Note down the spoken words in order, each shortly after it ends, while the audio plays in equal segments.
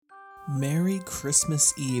Merry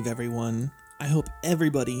Christmas Eve, everyone. I hope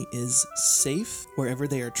everybody is safe wherever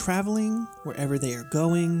they are traveling, wherever they are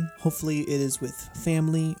going. Hopefully it is with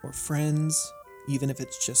family or friends, even if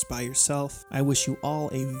it's just by yourself. I wish you all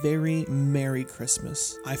a very Merry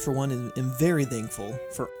Christmas. I, for one, am very thankful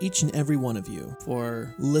for each and every one of you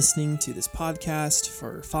for listening to this podcast,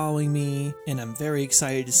 for following me, and I'm very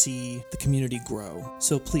excited to see the community grow.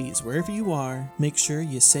 So please, wherever you are, make sure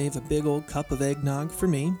you save a big old cup of eggnog for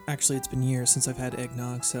me. Actually, it's been years since I've had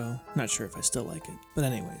eggnog, so I'm not sure if I still like it. But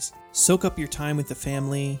anyways, soak up your time with the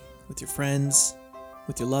family, with your friends,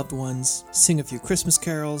 with your loved ones, sing a few Christmas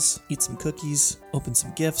carols, eat some cookies, open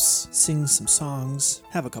some gifts, sing some songs,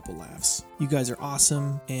 have a couple laughs. You guys are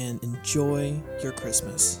awesome, and enjoy your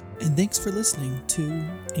Christmas. And thanks for listening to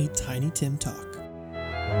A Tiny Tim Talk.